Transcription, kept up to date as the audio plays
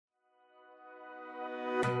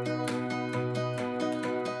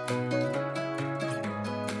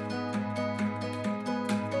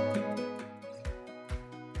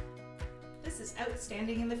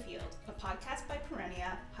Outstanding in the Field, a podcast by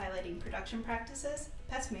Perennia highlighting production practices,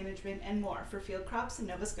 pest management, and more for field crops in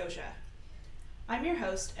Nova Scotia. I'm your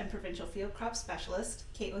host and Provincial Field Crop Specialist,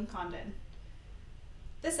 Caitlin Condon.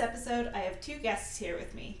 This episode, I have two guests here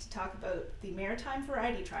with me to talk about the maritime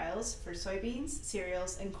variety trials for soybeans,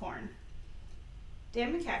 cereals, and corn.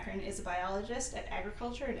 Dan McEachern is a biologist at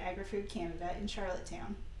Agriculture and Agri-Food Canada in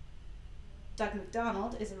Charlottetown. Doug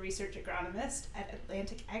McDonald is a research agronomist at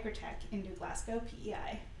Atlantic Agritech in New Glasgow,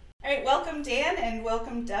 PEI. All right, welcome Dan and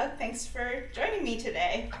welcome Doug. Thanks for joining me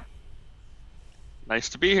today. Nice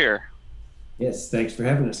to be here. Yes, thanks for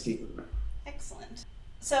having us, Caitlin. Excellent.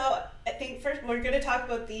 So I think first we're going to talk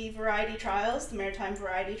about the variety trials, the maritime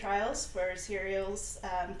variety trials for cereals,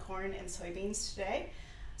 corn, and soybeans today.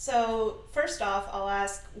 So first off, I'll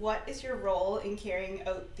ask, what is your role in carrying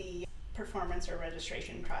out the performance or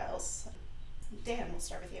registration trials? Dan, we'll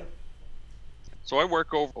start with you. So I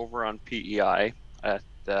work over on PEI at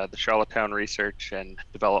the Charlottetown Research and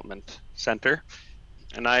Development Center,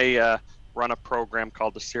 and I run a program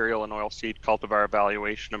called the Cereal and Oilseed Cultivar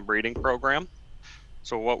Evaluation and Breeding Program.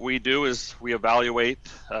 So what we do is we evaluate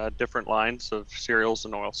different lines of cereals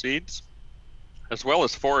and oilseeds, as well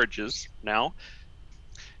as forages now.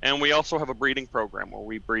 And we also have a breeding program where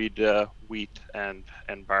we breed wheat and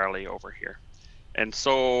barley over here. And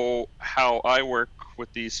so how I work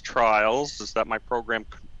with these trials is that my program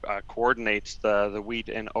coordinates the wheat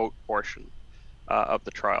and oat portion of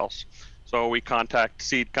the trials. So we contact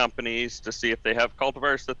seed companies to see if they have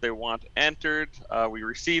cultivars that they want entered. We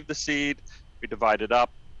receive the seed, we divide it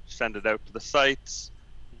up, send it out to the sites.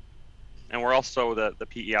 And we're also the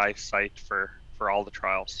PEI site for all the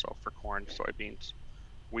trials, so for corn, soybeans,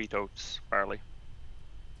 wheat, oats, barley.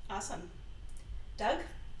 Awesome. Doug?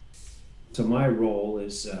 So my role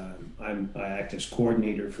is I act as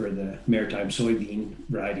coordinator for the maritime soybean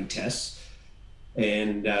variety tests.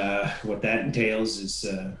 And what that entails is,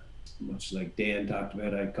 much like Dan talked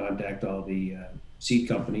about, I contact all the seed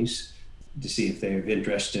companies to see if they have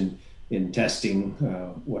interest in testing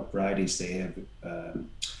what varieties they have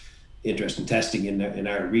interest in testing in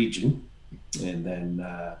our region, and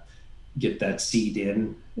then get that seed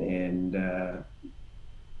in and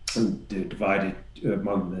divide it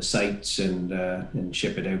among the sites and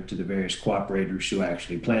ship it out to the various cooperators who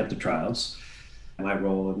actually plant the trials. My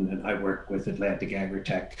role, and I work with Atlantic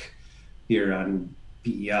Agritech here on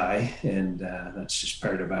PEI, and that's just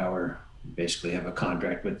part of basically have a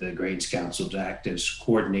contract with the Grains Council to act as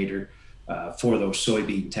coordinator for those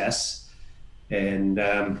soybean tests. And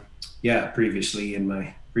previously in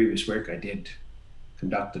my previous work, I did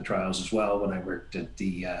conduct the trials as well when I worked at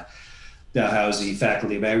the Dalhousie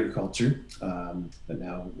Faculty of Agriculture. But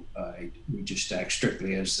now we just act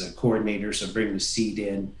strictly as the coordinator, so bring the seed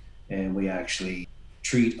in, and we actually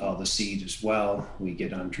treat all the seed as well. We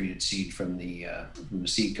get untreated seed from the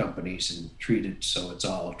seed companies and treat it so it's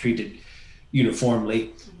all treated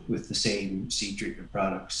uniformly with the same seed treatment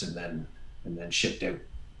products, and then shipped out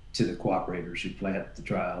to the cooperators who plant the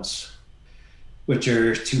trials, which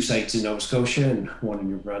are two sites in Nova Scotia and one in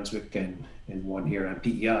New Brunswick and one here on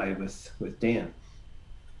PEI with Dan.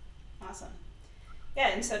 Awesome. Yeah,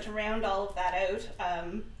 and so to round all of that out,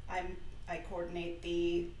 I coordinate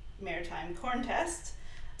the maritime corn test.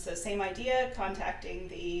 So same idea, contacting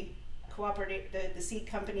the the seed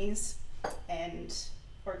companies and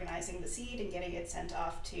organizing the seed and getting it sent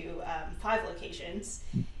off to 5 locations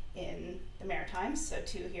in the Maritimes. So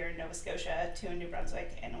 2 here in Nova Scotia, 2 in New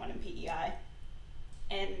Brunswick, and 1 in PEI.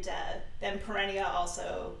 And then Perennia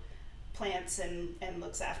also plants and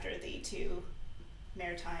looks after the 2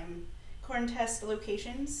 maritime corn test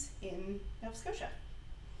locations in Nova Scotia.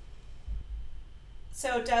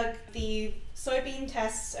 So Doug, the soybean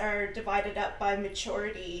tests are divided up by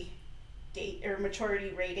maturity date or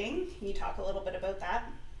maturity rating. Can you talk a little bit about that?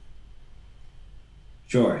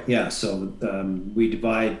 Sure. Yeah. So we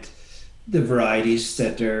divide the varieties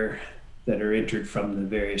that are entered from the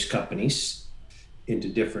various companies into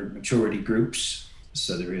different maturity groups.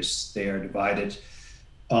 So they are divided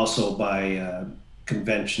also by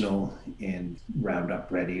conventional and Roundup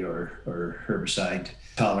Ready or herbicide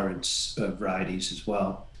tolerance varieties as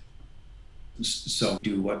well. So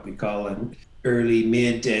do what we call an early,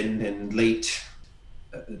 mid, and late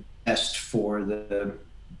test for the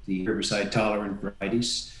herbicide tolerant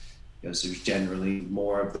varieties, because there's generally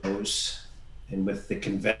more of those. And with the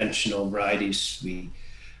conventional varieties,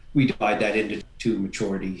 we divide that into 2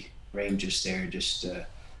 maturity ranges there, just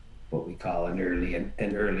what we call an early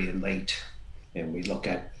and late. And we look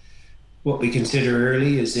at what we consider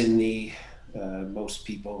early is in the most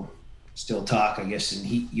people still talk, I guess, in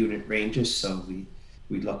heat unit ranges. So we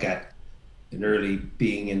look at and early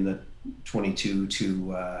being in the 22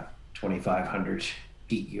 to 2500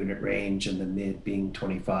 heat unit range, and the mid being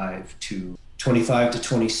 25 to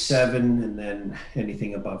 27, and then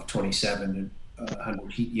anything above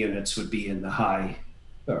 2700 heat units would be in the high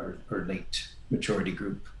or late maturity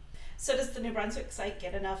group. So does the New Brunswick site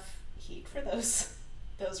get enough heat for those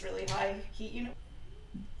really high heat units?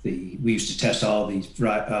 We used to test all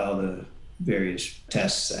the various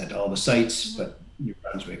tests at all the sites, but New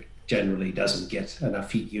Brunswick generally doesn't get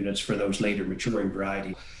enough heat units for those later maturing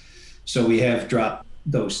varieties. So we have dropped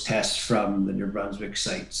those tests from the New Brunswick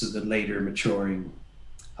site, so the later maturing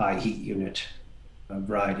high heat unit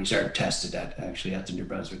varieties aren't tested at the New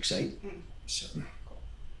Brunswick site. So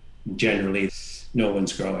generally, no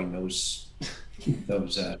one's growing those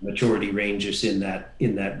maturity ranges in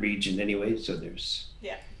that region anyway. So there's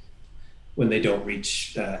when they don't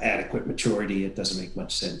reach adequate maturity, it doesn't make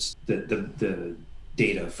much sense. The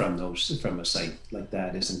data from a site like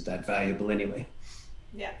that isn't that valuable anyway.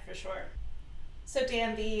 Yeah, for sure. So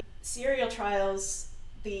Dan, the cereal trials,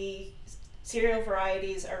 the cereal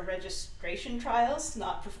varieties are registration trials,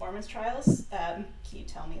 not performance trials. Can you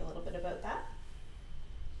tell me a little bit about that?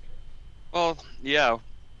 Well, yeah.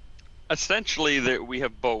 Essentially, we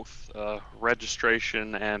have both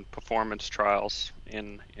registration and performance trials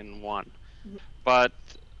in one. Mm-hmm. But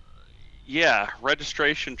yeah,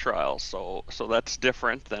 registration trials. So that's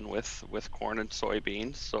different than with corn and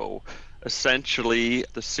soybeans. So essentially,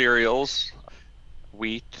 the cereals,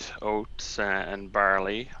 wheat, oats, and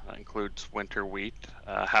barley, includes winter wheat,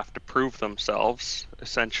 have to prove themselves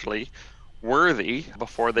essentially worthy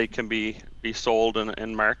before they can be sold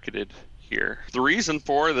and marketed here. The reason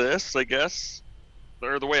for this, I guess,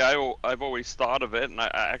 or the way I've always thought of it, and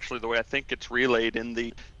actually the way I think it's relayed in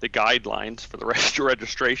the guidelines for the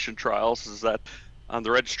registration trials, is that the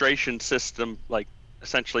registration system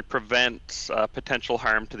essentially prevents potential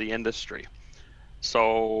harm to the industry.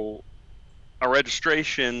 So a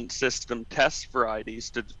registration system tests varieties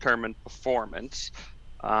to determine performance,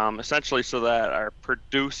 essentially so that our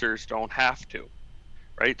producers don't have to,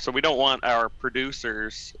 right? So we don't want our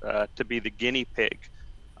producers to be the guinea pig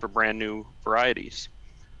for brand new varieties.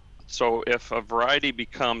 So if a variety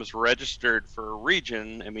becomes registered for a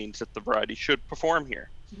region, it means that the variety should perform here.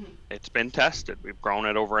 Mm-hmm. It's been tested. We've grown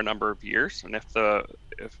it over a number of years, and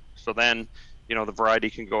then the variety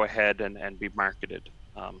can go ahead and be marketed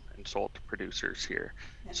and sold to producers here.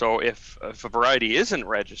 Yeah. So if a variety isn't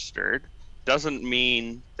registered, doesn't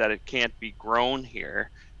mean that it can't be grown here.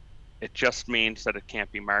 It just means that it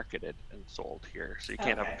can't be marketed and sold here. So you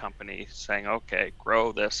can't have a company saying, okay,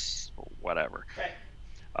 grow this, whatever. Right.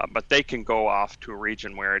 But they can go off to a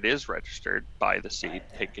region where it is registered, buy the seed,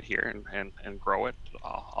 take it here and grow it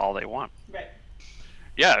all they want. Right.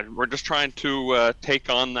 Yeah, we're just trying to take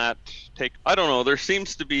on that. I don't know, there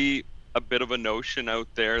seems to be a bit of a notion out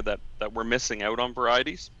there that we're missing out on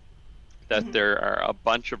varieties, that mm-hmm. there are a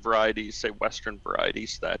bunch of varieties, say Western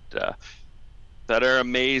varieties, that are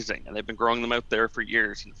amazing, and they've been growing them out there for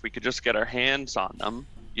years. And if we could just get our hands on them,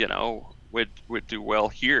 we'd do well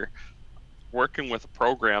here. Working with a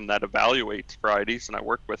program that evaluates varieties, and I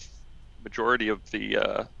work with majority of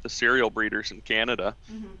the cereal breeders in Canada.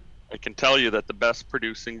 Mm-hmm. I can tell you that the best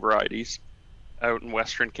producing varieties out in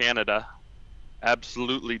Western Canada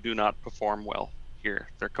absolutely do not perform well here.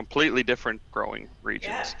 They're completely different growing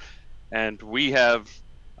regions. Yeah. And we have,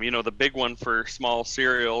 the big one for small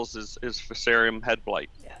cereals is Fusarium head blight.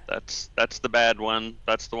 Yeah. That's the bad one.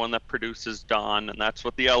 That's the one that produces Dawn, and that's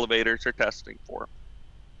what the elevators are testing for.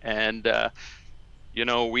 And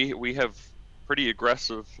we have pretty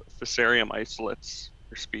aggressive Fusarium isolates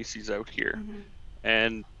or species out here. Mm-hmm.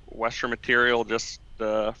 And Western material just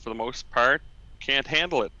for the most part can't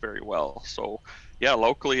handle it very well. So yeah,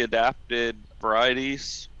 locally adapted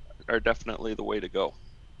varieties are definitely the way to go.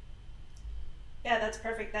 Yeah, that's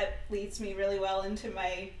perfect. That leads me really well into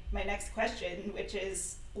my next question, which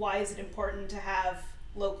is, why is it important to have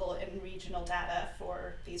local and regional data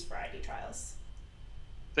for these variety trials?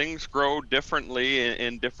 Things grow differently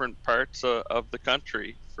in different parts of the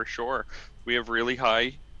country, for sure. We have really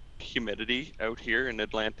high humidity out here in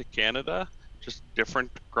Atlantic Canada, just different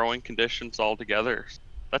growing conditions altogether.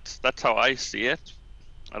 That's how I see it.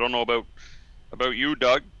 I don't know about you,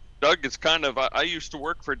 Doug. Doug is kind of, I used to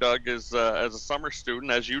work for Doug as a summer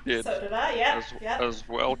student, as you did. So did I, yeah. As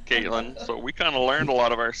well, Caitlin. So we kind of learned a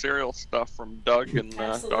lot of our cereal stuff from Doug and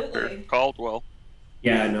Dr. Caldwell.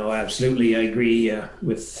 Yeah, no, absolutely. I agree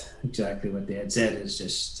with exactly what they had said. It's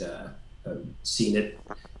just seen it,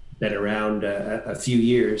 been around a few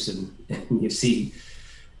years, and you see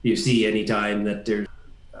any time that there's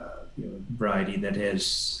variety that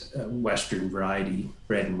has a Western variety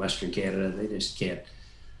bred in Western Canada, they just can't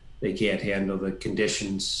handle the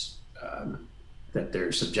conditions that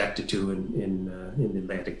they're subjected to in the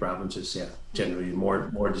Atlantic provinces. Yeah, generally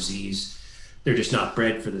more disease. They're just not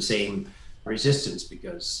bred for the same resistance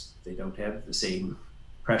because they don't have the same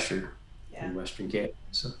pressure in Western Canada.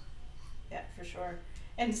 So. Yeah, for sure.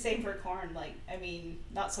 And same for corn.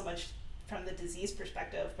 Not so much from the disease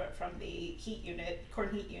perspective, but from the corn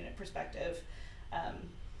heat unit perspective,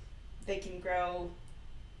 they can grow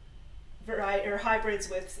hybrids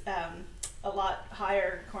with a lot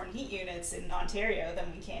higher corn heat units in Ontario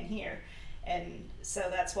than we can here, and so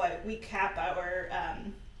that's why we cap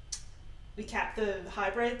the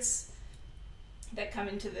hybrids that come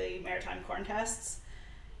into the maritime corn tests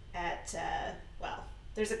at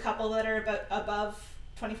there's a couple that are above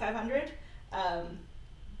 2,500,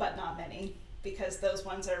 but not many, because those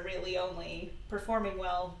ones are really only performing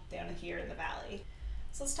well down here in the valley.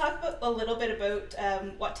 So let's talk a little bit about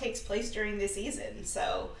what takes place during the season.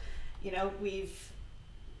 So, we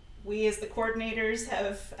as the coordinators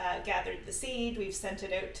have gathered the seed. We've sent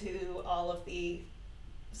it out to all of the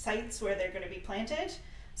sites where they're going to be planted.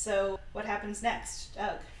 So what happens next,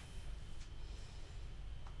 Doug?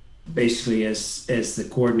 Basically, as the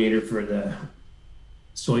coordinator for the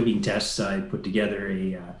soybean tests, I put together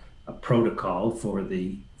a protocol for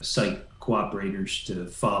the site cooperators to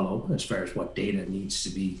follow as far as what data needs to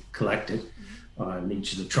be collected on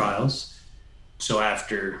each of the trials. So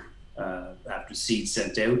after seed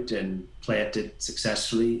sent out and planted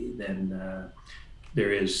successfully, then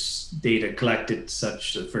there is data collected.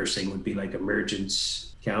 Such the first thing would be like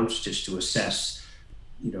emergence counts, just to assess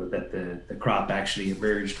that the crop actually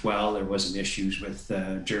emerged well. There wasn't issues with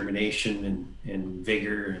germination and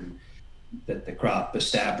vigor, and that the crop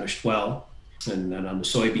established well. And then on the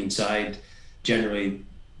soybean side, generally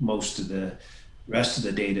most of the rest of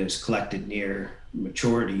the data is collected near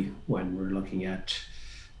maturity when we're looking at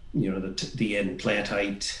the end plant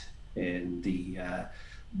height and the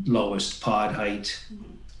lowest pod height.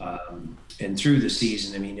 And through the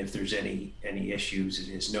season, if there's any issues, it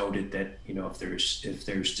is noted that if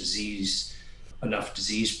there's enough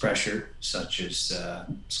disease pressure, such as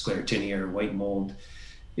sclerotinia or white mold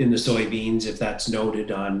in the soybeans, if that's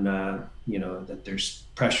noted on that there's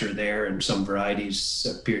pressure there, and some varieties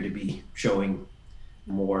appear to be showing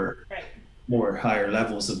more higher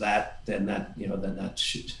levels of that, then that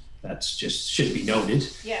should be noted.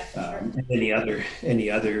 Yeah. Sure.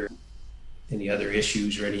 Any other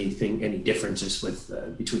issues or any differences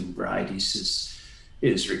with between varieties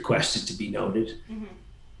is requested to be noted. Mm-hmm.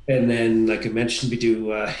 And then, like I mentioned, we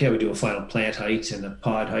do a final plant height and a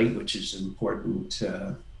pod height, which is important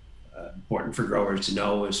for growers to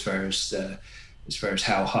know as far as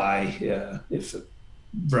how high. If a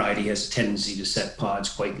variety has a tendency to set pods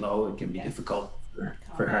quite low, it can be difficult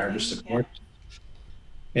for harvest support.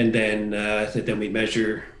 Yeah. And then we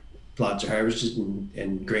measure. Plots are harvested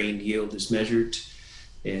and grain yield is measured,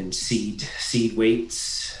 and seed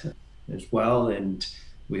weights as well. And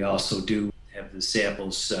we also do have the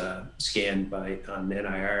samples scanned on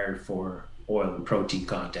NIR for oil and protein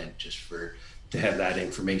content, just to have that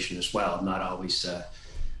information as well. Not always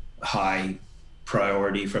high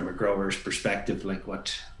priority from a grower's perspective, like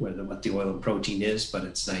what the oil and protein is, but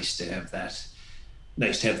it's nice to have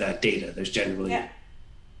that data. There's generally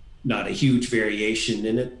not a huge variation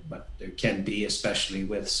in it, but there can be, especially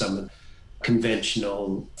with some of the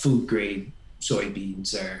conventional food grade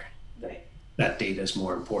soybeans. That data is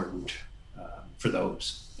more important for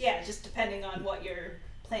those. Yeah, just depending on what you're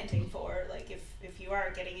planting for. Like if you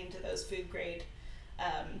are getting into those food grade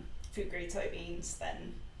soybeans,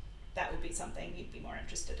 then that would be something you'd be more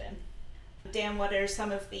interested in. Dan, what are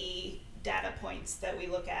some of the data points that we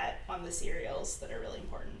look at on the cereals that are really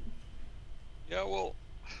important? Yeah, well,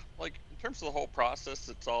 like in terms of the whole process,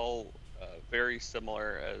 it's all very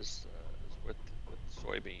similar as with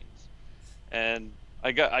soybeans. And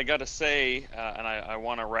I got to say, and I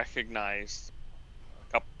want to recognize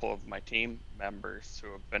a couple of my team members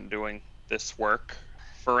who have been doing this work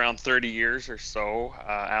for around 30 years or so.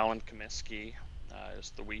 Alan Comiskey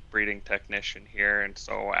is the wheat breeding technician here, and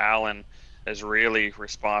so Alan is really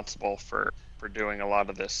responsible for doing a lot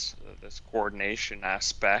of this coordination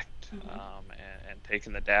aspect. And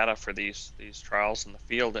taking the data for these trials in the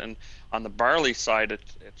field. And on the barley side,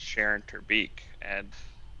 it's Sharon Terbeek. And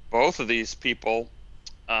both of these people,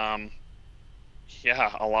 a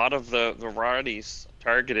lot of the varieties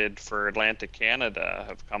targeted for Atlantic Canada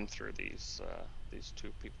have come through these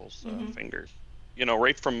two people's fingers.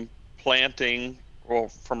 Right from planting,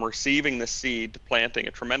 from receiving the seed to planting,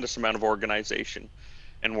 a tremendous amount of organization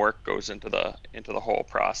and work goes into the whole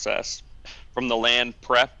process, from the land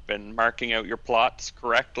prep and marking out your plots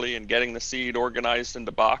correctly and getting the seed organized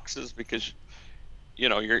into boxes, because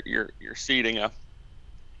you're seeding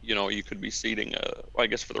you could be seeding I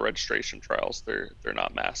guess for the registration trials, they're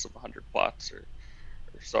not massive, 100 plots or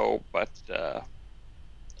so, but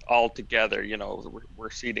all together, we're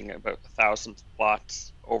seeding about 1,000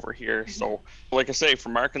 plots over here. Mm-hmm. So like I say,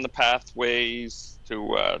 from marking the pathways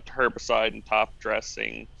to herbicide and top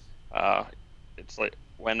dressing, it's like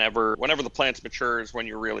whenever the plants mature is when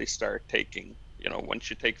you really start taking, once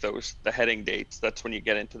you take the heading dates, that's when you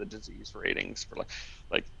get into the disease ratings for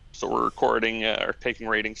like so we're recording or taking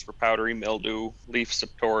ratings for powdery mildew, leaf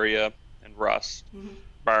septoria, and rust, mm-hmm.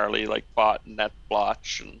 barley like bot and net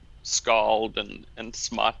blotch and scald and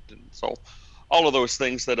smut, and so all of those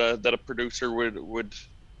things that a producer would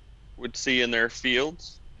see in their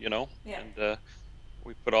fields, Yeah. And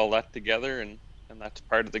we put all that together, and that's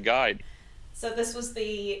part of the guide. So this was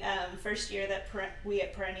the first year that we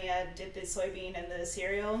at Perennia did the soybean and the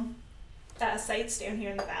cereal sites down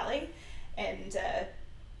here in the valley, and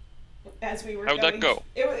as we were How'd that go?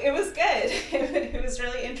 It was good. It was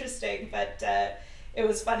really interesting, but it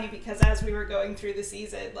was funny because as we were going through the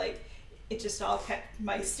season, like it just all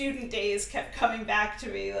my student days kept coming back to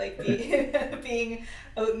me, like being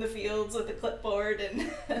out in the fields with a clipboard and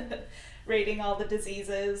rating all the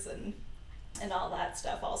diseases and all that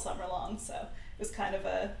stuff all summer long. So it was kind of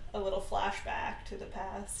a little flashback to the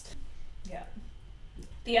past. Yeah.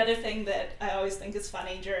 The other thing that I always think is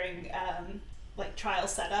funny during like trial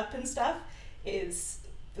setup and stuff is,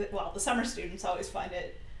 the summer students always find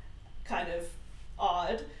it kind of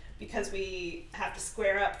odd because we have to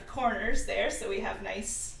square up the corners there, so we have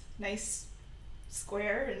nice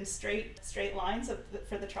square and straight lines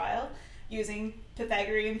for the trial using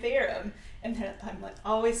Pythagorean theorem. And then I'm like,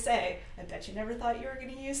 always say, I bet you never thought you were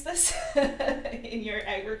going to use this in your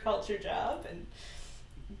agriculture job, and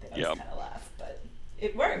they always kind of laugh, but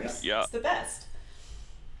it works. Yeah. It's the best.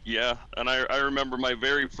 Yeah, and I remember my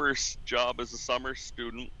very first job as a summer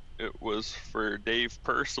student. It was for Dave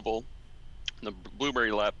Percival in the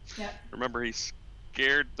blueberry lab. Yeah. I remember he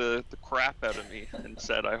scared the crap out of me and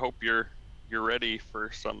said, I hope you're ready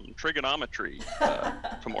for some trigonometry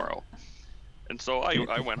tomorrow. And so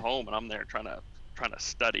I went home, and I'm there trying to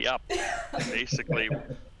study up. Basically,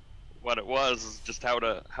 what it was is just how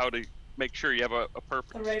to make sure you have a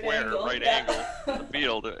perfect angle in the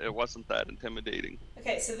field. It wasn't that intimidating.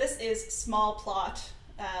 Okay, so this is small plot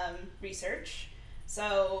research.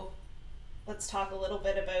 So let's talk a little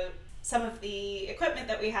bit about some of the equipment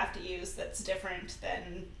that we have to use that's different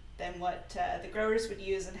than what the growers would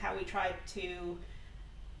use, and how we try to,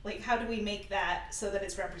 like, how do we make that so that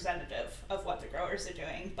it's representative of what the growers are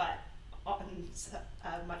doing, but on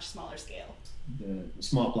a much smaller scale. The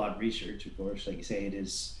small plot research, of course, like you say, it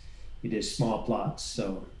is small plots,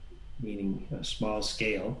 so meaning a small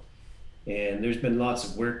scale. And there's been lots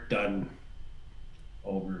of work done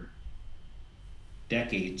over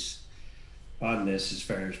decades on this as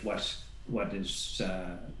far as what's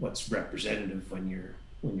representative when you're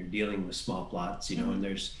dealing with small plots, mm-hmm.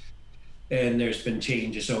 and there's been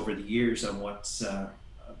changes over the years on what's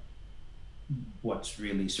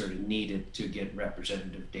really sort of needed to get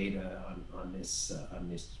representative data on this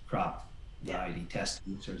crop variety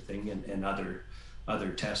testing sort of thing, and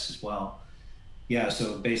other tests as well. Yeah,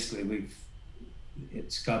 so basically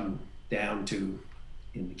it's come down to,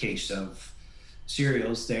 in the case of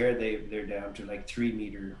cereals they're down to like 3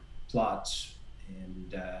 meter plots,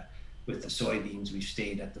 and with the soybeans we've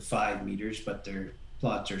stayed at the 5 meters, but their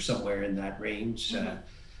plots are somewhere in that range, mm-hmm.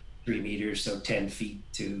 3 meters, so 10 feet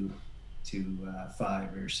to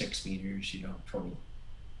 5 or 6 meters,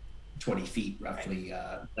 20 feet roughly,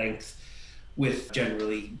 length, with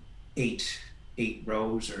generally eight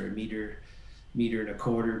rows, or a meter and a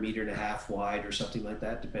quarter, meter and a half wide, or something like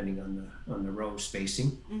that, depending on the row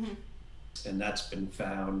spacing. Mm-hmm. And that's been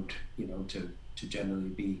found, to generally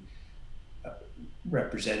be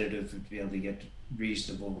representative, to be able to get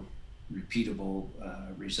reasonable, repeatable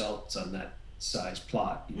results on that size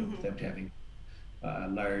plot, mm-hmm. without having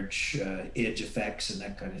large edge effects and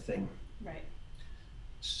that kind of thing. Right.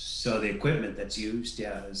 So the equipment that's used,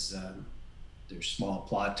 is there's small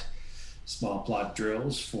plot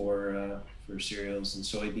drills for cereals and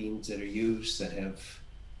soybeans that are used, that have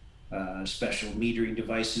special metering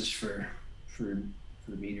devices for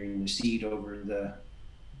metering the seed over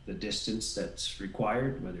the distance that's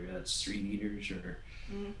required, whether that's 3 meters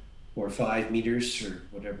or 5 meters, or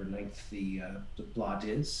whatever length the plot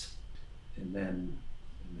is. And then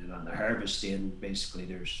on the harvest end, basically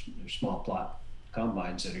there's small plot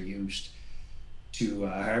combines that are used to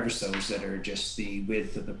harvest those that are just the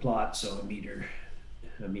width of the plot, so a meter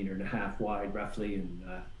and a half wide roughly, and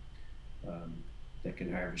that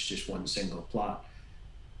can harvest just one single plot.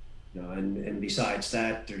 And besides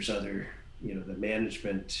that, there's other, the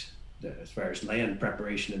management, as far as land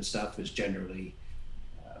preparation and stuff, is generally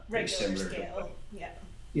pretty Regular similar scale,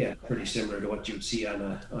 pretty similar to what you'd see on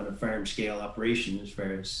a farm scale operation, as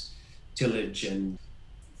far as tillage and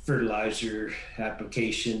fertilizer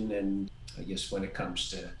application, and I guess when it comes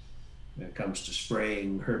to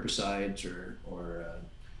spraying herbicides or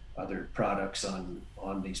other products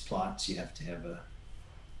on these plots, you have to have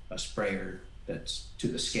a sprayer that's to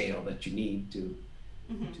the scale that you need to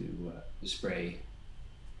spray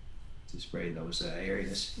those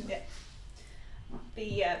areas. Yeah.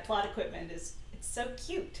 The plot equipment it's so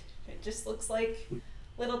cute. It just looks like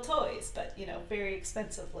little toys, but very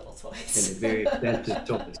expensive little toys. And very expensive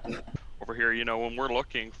toys. Over here, when we're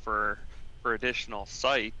looking for additional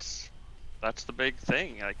sites, that's the big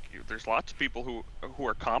thing. Like, there's lots of people who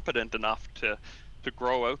are competent enough to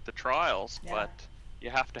grow out the trials, but you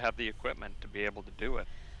have to have the equipment to be able to do it.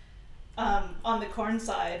 On the corn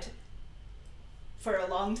side, for a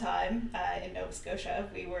long time in Nova Scotia,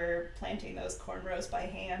 we were planting those corn rows by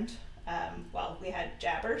hand. We had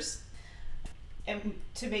jabbers, and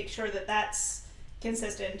to make sure that that's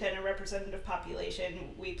consistent and a representative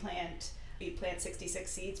population, we plant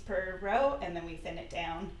 66 seeds per row, and then we thin it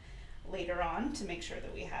down later on to make sure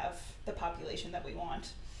that we have the population that we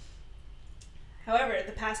want. However,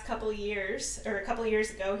 the past couple of years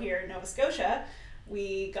ago here in Nova Scotia,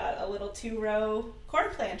 we got a little 2-row corn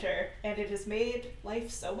planter, and it has made life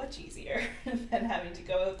so much easier than having to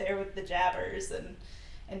go out there with the jabbers and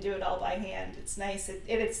do it all by hand. It's nice.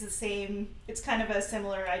 It's the same. It's kind of a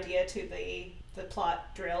similar idea to the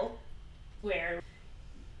plot drill, where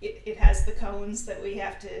it has the cones that we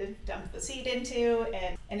have to dump the seed into,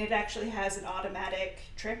 and it actually has an automatic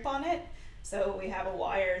trip on it. So we have a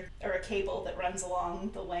wire or a cable that runs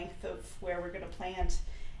along the length of where we're going to plant,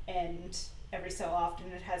 and every so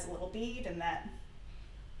often it has a little bead, and that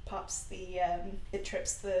pops it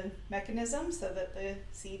trips the mechanism so that the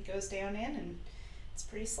seed goes down in, and it's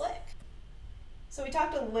pretty slick. So we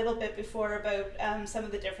talked a little bit before about some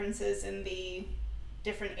of the differences in the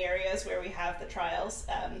different areas where we have the trials.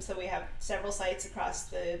 So we have several sites across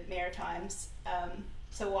the Maritimes.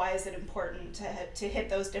 So why is it important to hit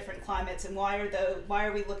those different climates, and why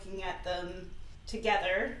are we looking at them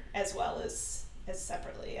together as well as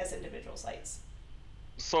separately as individual sites?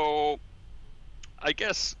 So I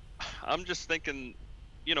guess I'm just thinking,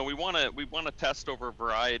 we want to test over a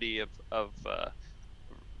variety of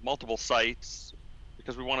multiple sites,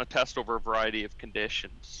 because we want to test over a variety of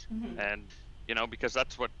conditions. Mm-hmm. And because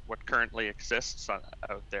that's what currently exists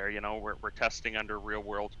out there. We're testing under real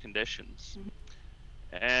world conditions. Mm-hmm.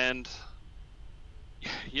 And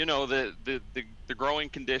the growing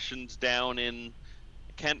conditions down in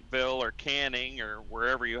Kentville or Canning or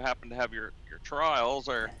wherever you happen to have your trials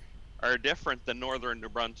are different than northern New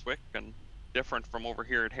Brunswick, and different from over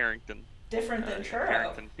here at Harrington. Different than Truro.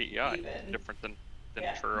 Harrington PEI. Even. Different than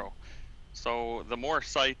Truro. So the more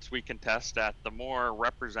sites we can test at, the more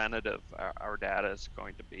representative our data is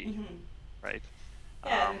going to be, mm-hmm. right?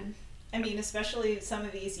 Yeah, especially some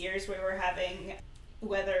of these years where we're having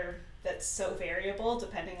weather that's so variable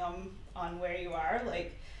depending on where you are.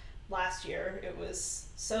 Like last year, it was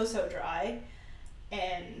so dry,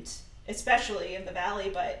 and especially in the valley,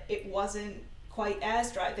 but it wasn't quite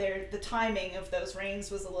as dry there. The timing of those rains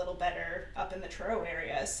was a little better up in the Truro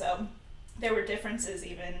area, so there were differences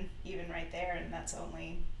even right there, and that's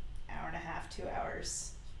only an hour and a half, 2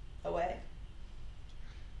 hours away.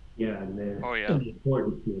 Yeah, and the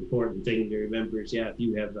important thing to remember is, if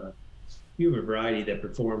you have a variety that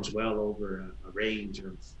performs well over a range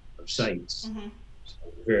of sites, mm-hmm. so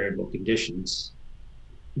variable conditions,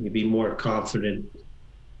 you'd be more confident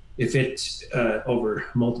if it over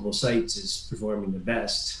multiple sites is performing the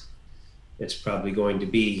best. It's probably going to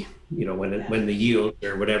be, when the yield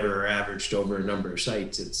or whatever are averaged over a number of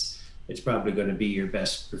sites, it's probably going to be your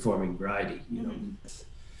best performing variety, mm-hmm.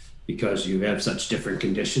 because you have such different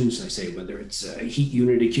conditions. I say, whether it's heat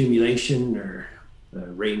unit accumulation or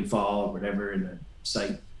rainfall or whatever in a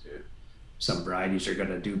site, some varieties are going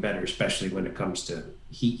to do better, especially when it comes to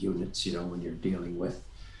heat units, when you're dealing with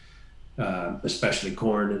especially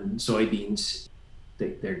corn and soybeans.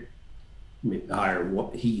 They're higher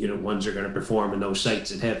heat unit ones are going to perform in those sites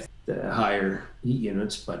that have the higher heat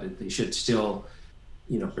units, but they should still,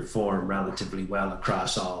 perform relatively well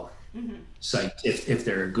across all mm-hmm. sites if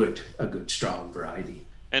they're a good strong variety.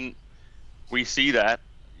 And we see that,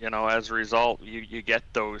 as a result, you get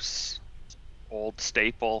those old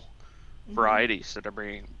staple varieties that are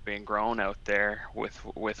being grown out there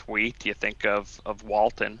with wheat. You think of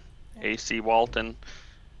Walton, AC Walton,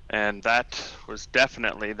 and that was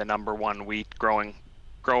definitely the number one wheat growing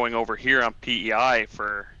over here on PEI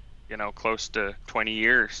for close to 20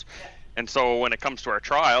 years. And so when it comes to our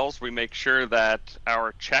trials, we make sure that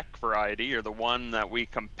our Czech variety, or the one that we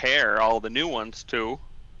compare all the new ones to,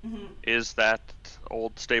 is that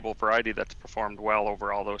old stable variety that's performed well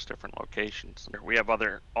over all those different locations. We have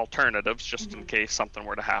other alternatives just in case something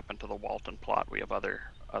were to happen to the Walton plot. We have other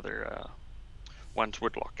ones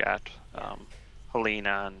we'd look at,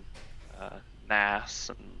 Helena and Nass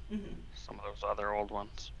and some of those other old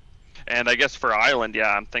ones. And I guess for Island,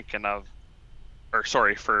 I'm thinking of,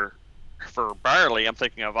 for barley, I'm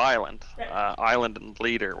thinking of Island. Right. Island and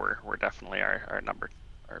Leader were definitely our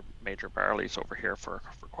major barleys over here for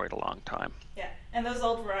quite a long time. Yeah, and those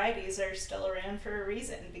old varieties are still around for a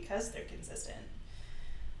reason, because they're consistent.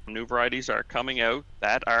 New varieties are coming out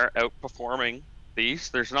that are outperforming these.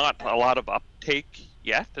 There's not a lot of uptake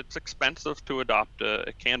yet. It's expensive to adopt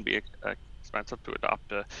it can be expensive to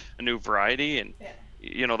adopt a new variety, and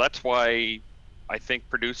that's why I think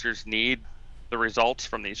producers need the results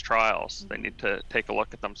from these trials. They need to take a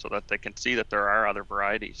look at them so that they can see that there are other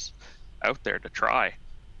varieties out there to try.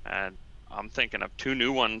 And I'm thinking of two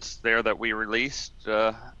new ones there that we released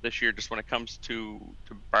this year, just when it comes to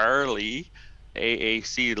barley,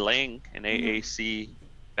 AAC Ling and AAC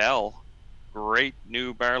Bell. Great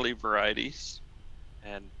new barley varieties.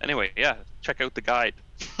 And anyway, check out the guide.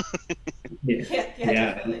 And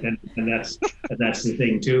that's the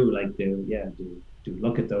thing too, like to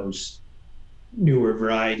look at those newer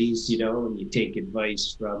varieties, and you take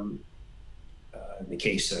advice from in the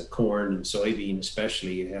case of corn and soybean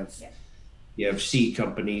especially, you have seed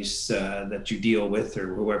companies that you deal with,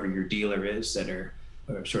 or whoever your dealer is, that are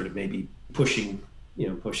sort of maybe pushing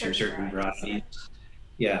certain varieties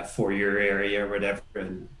for your area or whatever.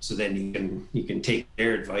 And so then you can take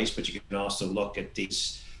their advice, but you can also look at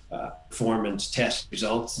these performance test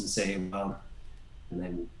results and say, well, and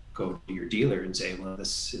then go to your dealer and say, well,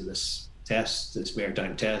 this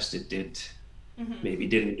maritime test, it did maybe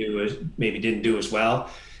didn't do as well,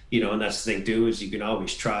 and that's the thing too, is you can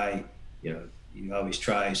always try, you always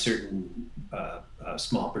try a certain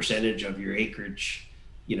small percentage of your acreage,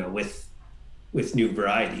 with new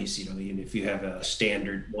varieties, even if you have a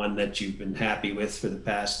standard one that you've been happy with for the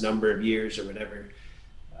past number of years or whatever,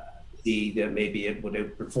 that maybe it would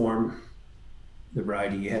outperform the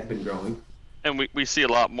variety you have been growing. And we see a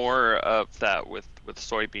lot more of that with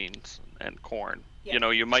soybeans and corn.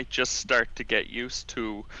 You might just start to get used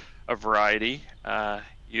to a variety,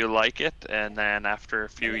 you like it, and then after a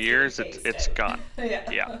few years it's gone.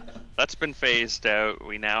 That's been phased out.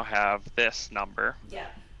 We now have this number,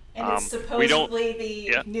 and it's supposedly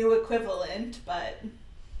the new equivalent, but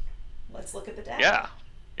let's look at the data.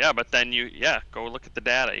 But then you go look at the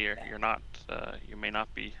data. You're not you may not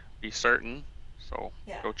be certain, so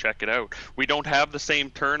go check it out. We don't have the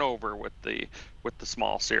same turnover with the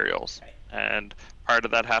small cereals, and part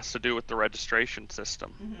of that has to do with the registration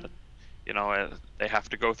system. They have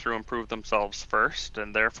to go through and prove themselves first,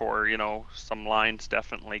 and therefore some lines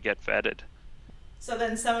definitely get vetted. So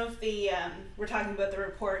then some of the we're talking about the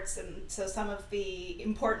reports, and so some of the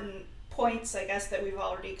important points, I guess, that we've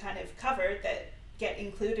already kind of covered that get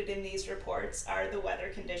included in these reports are the weather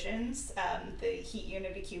conditions, the heat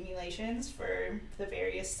unit accumulations for the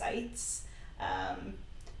various sites,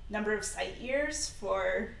 number of site years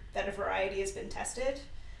for that a variety has been tested.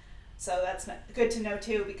 So that's good to know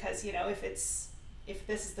too, because if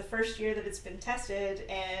this is the first year that it's been tested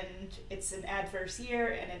and it's an adverse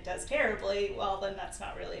year and it does terribly, well, then that's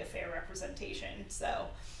not really a fair representation. So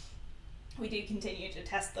we do continue to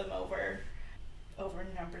test them over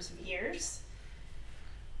numbers of years.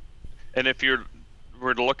 And if you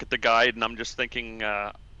were to look at the guide, and I'm just thinking,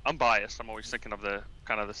 I'm biased. I'm always thinking of the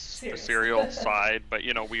kind of the cereal side, but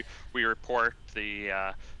we report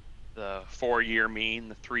the 4-year mean,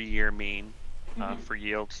 the 3-year mean for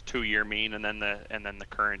yields, 2-year mean, and then the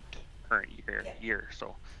current year.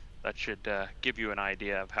 So that should give you an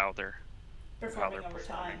idea of how they're performing over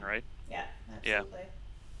performing, time. right? Yeah, absolutely.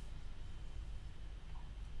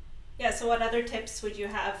 Yeah, so what other tips would you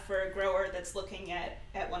have for a grower that's looking at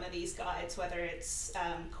one of these guides, whether it's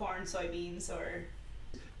corn, soybeans, or?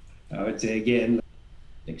 I would say, again,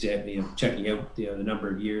 exactly, checking out the number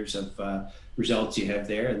of years of results you have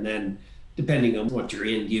there, and then depending on what your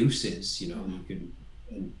end use is, you can,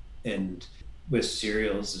 and with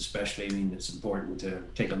cereals especially, it's important to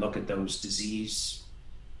take a look at those disease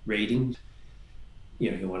ratings.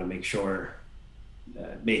 You want to make sure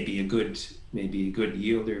maybe a good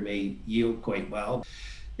yielder may yield quite well.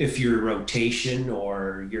 If your rotation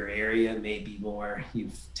or your area may be more, you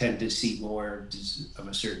tend to see more of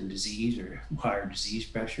a certain disease or higher disease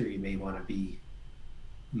pressure, you may want to be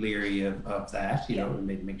leery of that, you know, and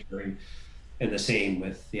make sure. And the same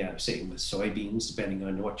with soybeans, depending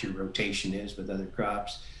on what your rotation is with other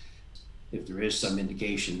crops. If there is some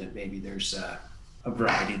indication that maybe there's a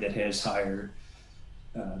variety that has higher,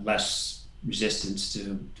 less resistance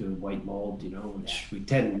to white mold, you know, which we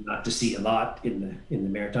tend not to see a lot in the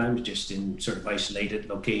Maritimes, just in sort of isolated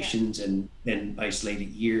locations and isolated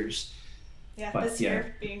years. This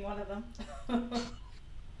year being one of them.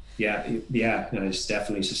 I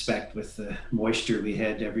definitely suspect with the moisture we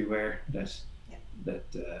had everywhere that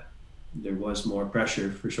there was more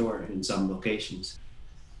pressure for sure in some locations.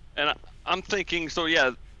 And I'm thinking, so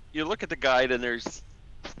yeah, you look at the guide and there's,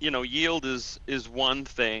 you know, yield is one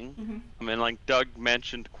thing. Mm-hmm. I mean, like Doug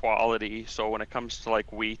mentioned quality. So when it comes to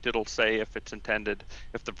like wheat, it'll say if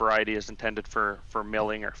the variety is intended for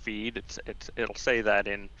milling or feed, it'll say that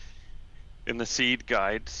in the seed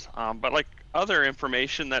guides. But like other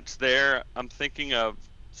information that's there, I'm thinking of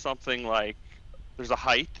something like there's a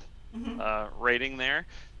height rating there.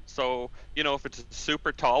 So, you know, if it's a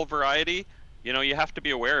super tall variety, you know, you have to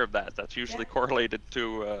be aware of that. That's usually correlated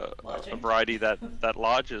to a variety that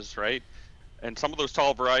lodges, right? And some of those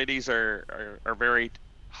tall varieties are very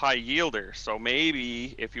high yielders. So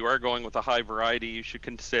maybe if you are going with a high variety, you should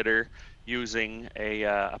consider using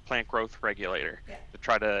a plant growth regulator to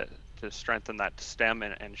try to strengthen that stem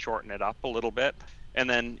and shorten it up a little bit. And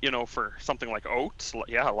then, you know, for something like oats,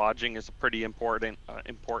 lodging is a pretty important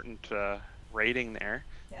rating there.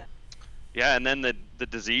 Yeah, and then the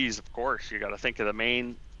disease, of course, you got to think of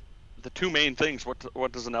the two main things.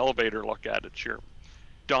 What does an elevator look at? It's your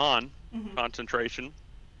DON concentration,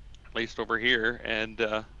 at least over here, and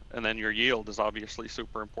then your yield is obviously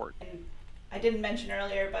super important. And I didn't mention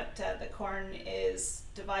earlier, but the corn is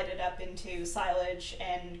divided up into silage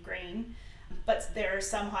and grain, but there are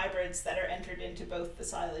some hybrids that are entered into both the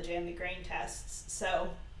silage and the grain tests.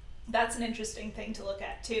 So that's an interesting thing to look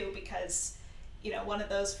at too, because you know, one of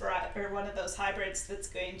those hybrids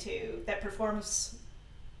that performs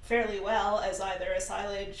fairly well as either a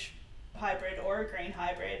silage hybrid or a grain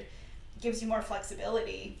hybrid gives you more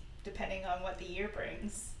flexibility depending on what the year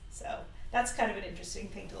brings. So that's kind of an interesting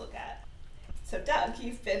thing to look at. So Doug,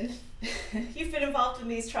 you've been involved in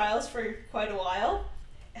these trials for quite a while.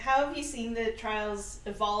 How have you seen the trials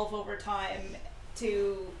evolve over time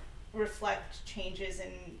to reflect changes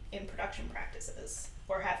in production practices,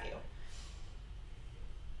 or have you?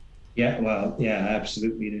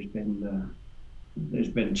 Absolutely. There's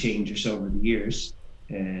been changes over the years,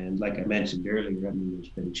 and like I mentioned earlier, I mean, there's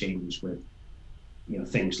been changes with, you know,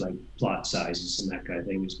 things like plot sizes and that kind of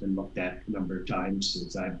thing has been looked at a number of times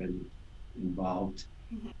since I've been involved.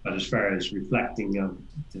 But as far as reflecting of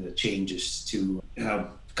the changes to how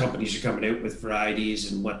companies are coming out with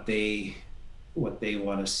varieties and what they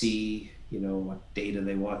want to see, you know, what data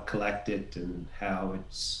they want collected and how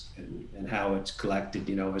it's collected,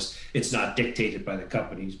 you know, it's not dictated by the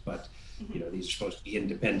companies, but you know, these are supposed to be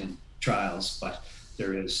independent trials, but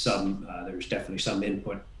there's definitely some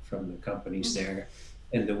input from the companies there.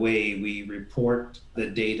 And the way we report the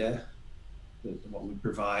data, what we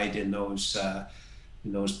provide in those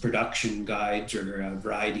production guides or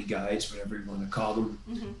variety guides, whatever you want to call them,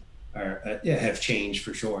 have changed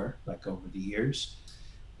for sure, like over the years.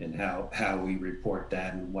 And how we report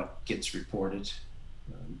that and what gets reported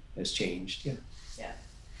has changed. Yeah.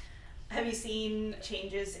 Have you seen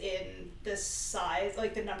changes in the size,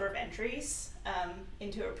 like the number of entries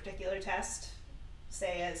into a particular test,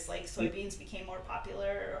 say as like soybeans became more popular?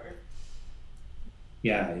 Or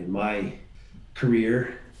yeah, in my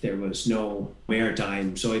career there was no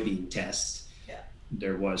maritime soybean test.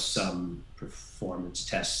 There was some performance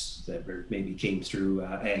tests that maybe came through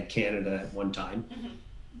Ag Canada at one time.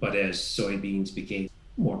 But as soybeans became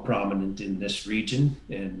more prominent in this region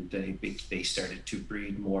and they started to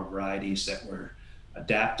breed more varieties that were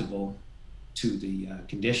adaptable to the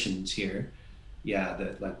conditions here,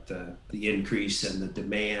 the increase and the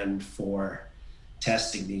demand for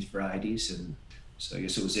testing these varieties. And so I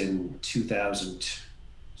guess it was in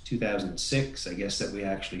 2006, I guess, that we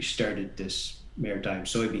actually started this maritime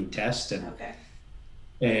soybean test.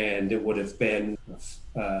 And it would have been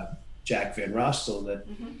Jack Van Rostel that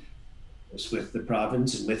was with the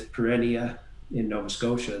province and with Perennia in Nova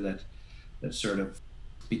Scotia that sort of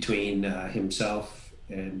between himself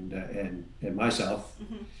and myself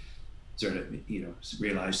sort of, you know,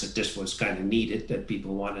 realized that this was kind of needed, that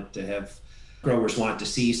people wanted to have growers want to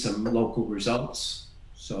see some local results.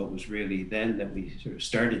 So it was really then that we sort of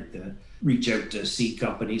started to reach out to seed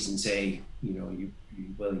companies and say, you're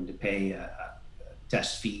willing to pay a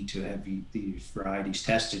test fee to have these varieties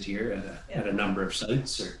tested here at a number of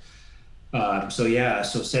sites.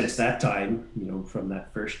 So since that time, from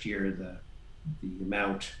that first year, the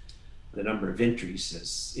number of entries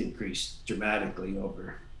has increased dramatically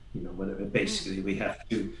over, basically we have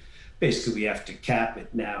to cap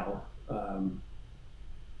it now.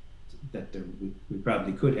 We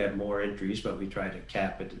probably could have more entries, but we try to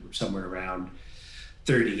cap it somewhere around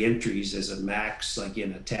 30 entries as a max, like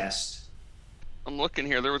in a test. I'm looking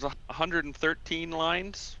here. There was 113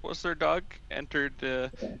 lines, was there, Doug, entered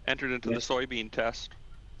into the soybean test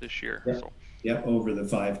this year. Yeah. So. Yep, over the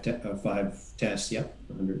five tests. Yep,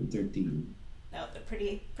 113. No, they're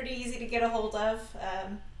pretty easy to get a hold of.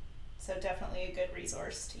 So definitely a good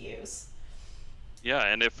resource to use. Yeah,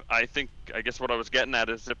 and I guess what I was getting at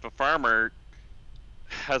is if a farmer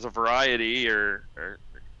has a variety or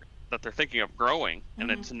that they're thinking of growing and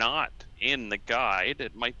it's not in the guide,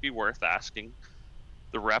 it might be worth asking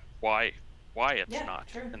the rep why it's not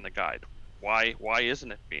in the guide. Why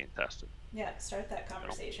isn't it being tested? Yeah, start that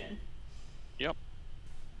conversation. Yep.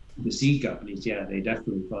 The seed companies, they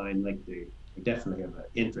definitely find they definitely have an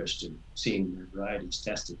interest in seeing their varieties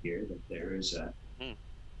tested here, that there is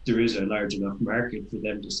a large enough market for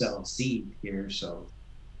them to sell seed here, so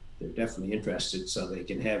they're definitely interested, so they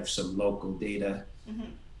can have some local data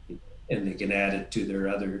and they can add it to their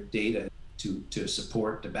other data to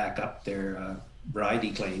support, to back up their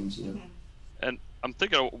variety claims. And I'm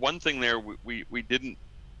thinking of one thing there we didn't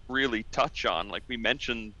really touch on, like we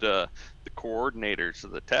mentioned the coordinators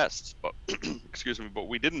of the tests, but but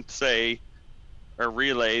we didn't say or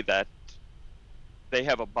relay that they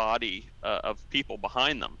have a body of people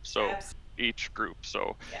behind them. So each group.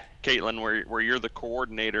 So Caitlin, where you're the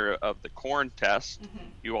coordinator of the corn test,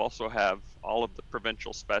 you also have all of the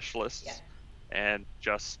provincial specialists and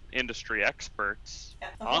just industry experts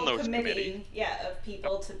on those committees. Of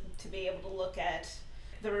people to be able to look at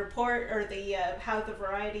the report or the how the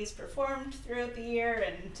varieties performed throughout the year,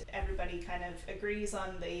 and everybody kind of agrees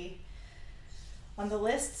on the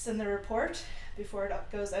lists and the report before it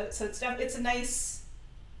goes out. So it's a nice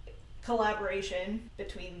collaboration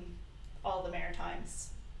between all the Maritimes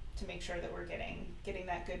to make sure that we're getting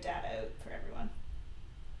that good data out for everyone.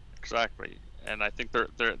 Exactly. And I think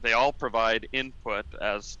they all provide input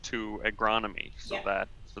as to agronomy, so that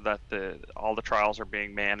all the trials are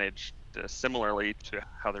being managed similarly to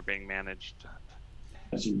how they're being managed.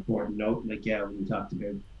 That's an important note. When we talked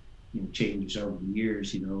about changes over the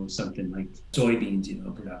years, something like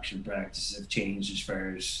soybeans, production practices have changed as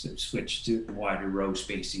far as they've switched to wider row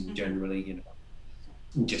spacing generally,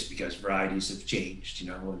 just because varieties have changed,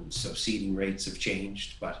 and so seeding rates have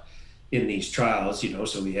changed. But in these trials,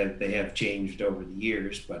 so they have changed over the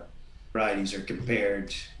years, but varieties are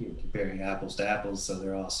comparing apples to apples, so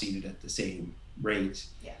they're all seeded at the same rate.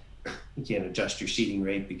 Yeah. You can't adjust your seeding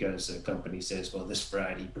rate because a company says, well, this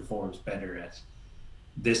variety performs better at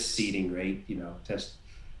this seeding rate.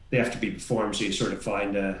 They have to be performed, so you sort of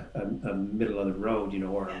find a middle of the road,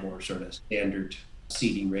 or a more sort of standard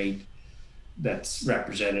seeding rate that's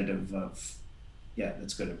representative of,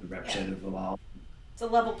 that's going to be representative of all. It's a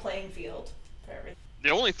level playing field for everything. The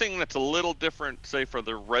only thing that's a little different, say, for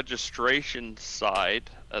the registration side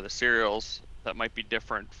of the cereals that might be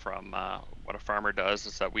different from what a farmer does,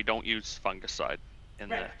 is that we don't use fungicide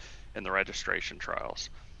in the registration trials.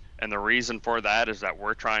 And the reason for that is that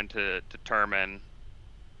we're trying to determine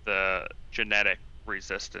the genetic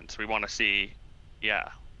resistance. We want to see,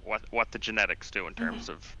 what the genetics do in terms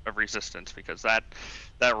of resistance, because that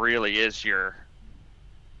really is your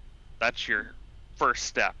first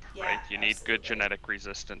step, right? You need good genetic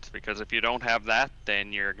resistance, because if you don't have that,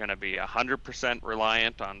 then you're going to be 100%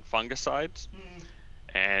 reliant on fungicides,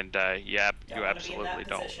 and you absolutely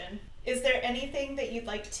don't. Is there anything that you'd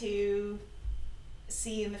like to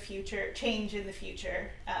see in the future, change in the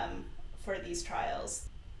future, for these trials,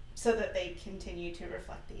 so that they continue to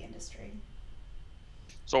reflect the industry?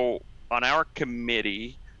 So on our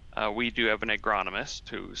committee, we do have an agronomist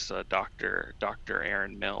who's Dr.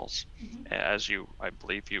 Aaron Mills. As I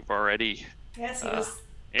believe you've already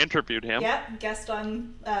interviewed him. Guest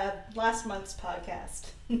on last month's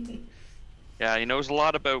podcast. Yeah, he knows a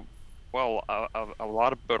lot about a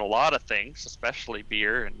lot of things, especially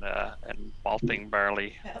beer and malting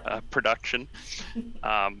barley production,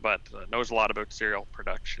 but knows a lot about cereal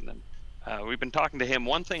production. And we've been talking to him.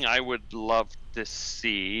 One thing I would love to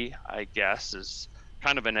see, I guess, is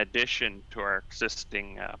kind of an addition to our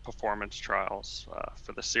existing performance trials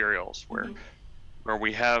for the cereals, where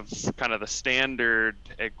we have kind of the standard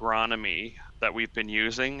agronomy that we've been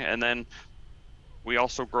using, and then we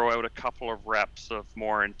also grow out a couple of reps of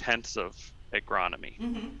more intensive agronomy.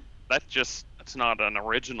 It's not an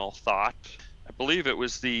original thought. I believe it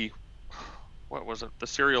was the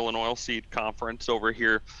Cereal and Oilseed Conference over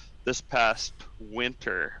here this past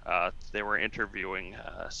winter. They were interviewing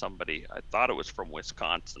somebody, I thought it was from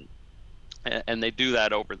Wisconsin, and they do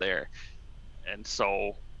that over there. And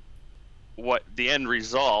so what the end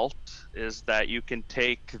result is that you can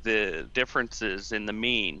take the differences in the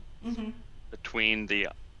mean between the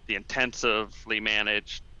intensively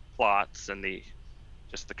managed plots and the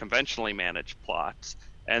conventionally managed plots,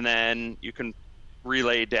 and then you can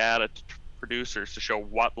relay data to producers to show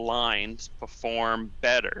what lines perform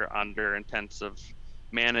better under intensive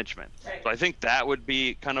management. Right. So I think that would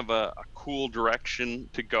be kind of a cool direction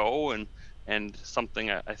to go, and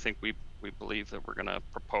something I think we believe that we're going to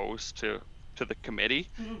propose to the committee,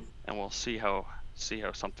 and we'll see how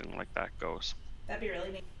something like that goes. That'd be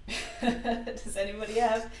really neat. Does anybody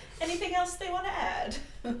have anything else they want to add?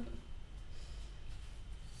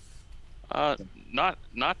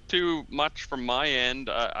 Not too much from my end.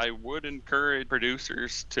 I would encourage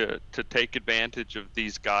producers to take advantage of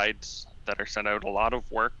these guides that are sent out. A lot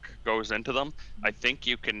of work goes into them. I think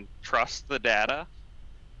you can trust the data.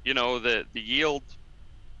 The yield,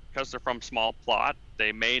 because they're from small plot,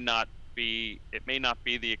 it may not be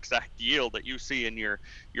the exact yield that you see in your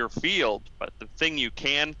field, but the thing you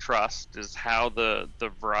can trust is how the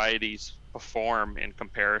varieties perform in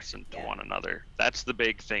comparison to one another. That's the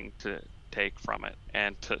big thing to take from it,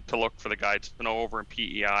 and to look for the guides. Over in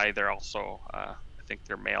PEI, they're also I think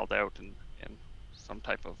they're mailed out in some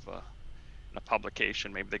type of in a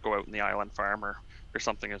publication. Maybe they go out in the Island Farmer or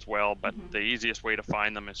something as well, but the easiest way to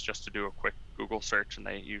find them is just to do a quick Google search, and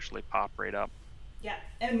they usually pop right up. Yeah,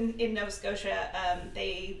 and in Nova Scotia,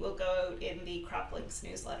 they will go out in the CropLinks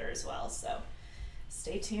newsletter as well, so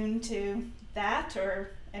stay tuned to that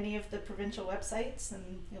or any of the provincial websites,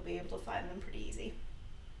 and you'll be able to find them pretty easy.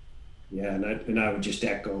 Yeah, and I would just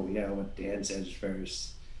echo what Dan said, as far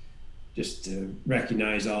as just to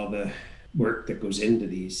recognize all the work that goes into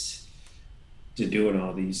doing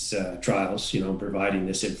all these trials, providing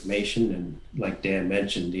this information. And like Dan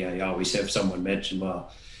mentioned, you always have someone mention,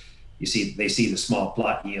 well, they see the small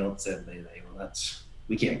plot yields, and they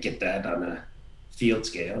we can't get that on a field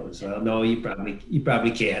scale as well. No, you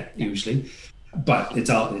probably can't usually, but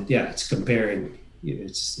it's comparing.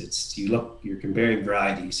 You're comparing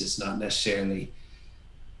varieties. It's not necessarily,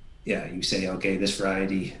 you say, okay, this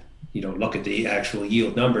variety, you don't look at the actual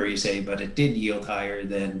yield number, you say, but it did yield higher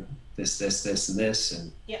than this, and this,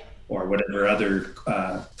 and or whatever other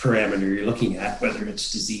parameter you're looking at, whether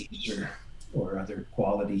it's disease or other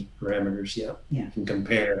quality parameters. You can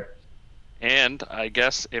compare. And I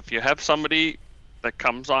guess if you have somebody that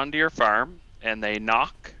comes onto your farm and they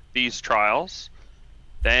knock these trials,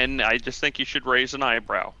 then I just think you should raise an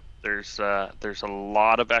eyebrow. There's a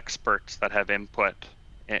lot of experts that have input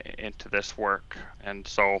into this work, and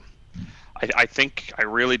so I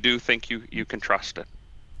really do think you can trust it.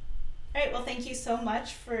 All right, well, thank you so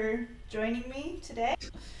much for joining me today.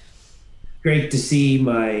 Great to see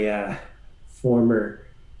my former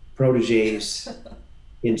proteges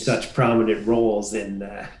in such prominent roles in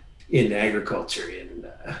agriculture in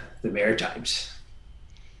the Maritimes.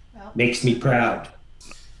 Well, makes me proud.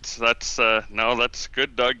 That's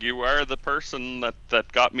good, Doug. You are the person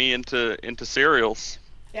that got me into cereals.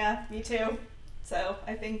 Yeah, me too. So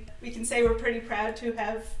I think we can say we're pretty proud to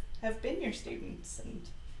have been your students and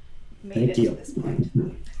made to this point.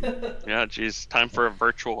 Yeah, geez, time for a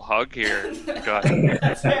virtual hug here.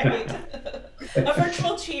 That's right. A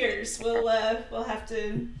virtual cheers. We'll have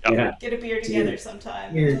to get a beer together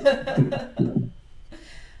sometime.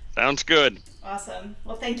 Sounds good. Awesome.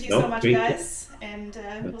 Well, thank you so much, guys, and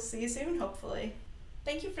we'll see you soon, hopefully.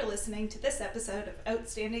 Thank you for listening to this episode of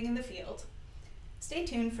Outstanding in the Field. Stay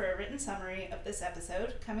tuned for a written summary of this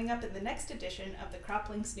episode coming up in the next edition of the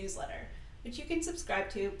CropLinks newsletter, which you can subscribe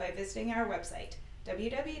to by visiting our website,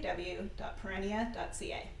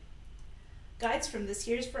 www.perennia.ca. Guides from this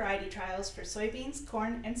year's variety trials for soybeans,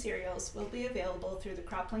 corn, and cereals will be available through the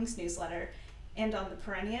CropLinks newsletter and on the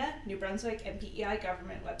Perennia, New Brunswick, and PEI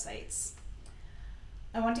government websites.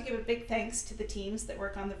 I want to give a big thanks to the teams that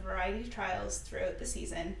work on the variety trials throughout the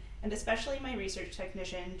season, and especially my research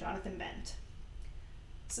technician, Jonathan Bent.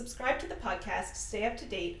 Subscribe to the podcast to stay up to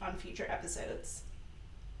date on future episodes.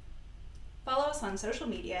 Follow us on social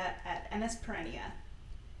media at NS Perennia.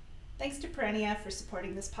 Thanks to Perennia for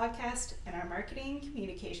supporting this podcast, and our marketing and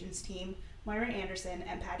communications team, Moira Anderson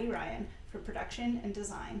and Patty Ryan, for production and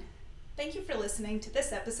design. Thank you for listening to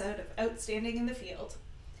this episode of Outstanding in the Field.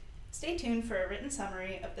 Stay tuned for a written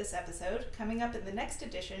summary of this episode coming up in the next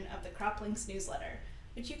edition of the CropLinks newsletter,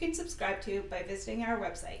 which you can subscribe to by visiting our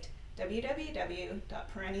website,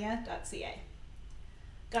 www.perennia.ca.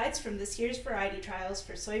 Guides from this year's variety trials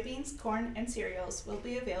for soybeans, corn, and cereals will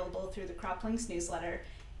be available through the CropLinks newsletter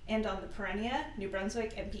and on the Perennia, New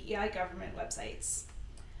Brunswick, and PEI government websites.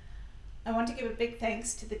 I want to give a big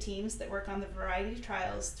thanks to the teams that work on the variety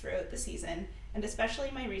trials throughout the season, and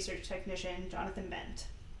especially my research technician, Jonathan Bent.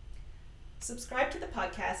 Subscribe to the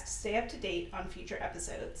podcast to stay up to date on future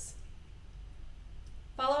episodes.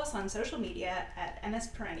 Follow us on social media at NS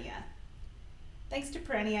Perennia. Thanks to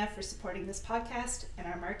Perennia for supporting this podcast, and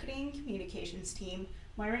our marketing and communications team,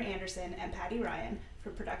 Moira Anderson and Patty Ryan, for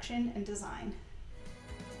production and design.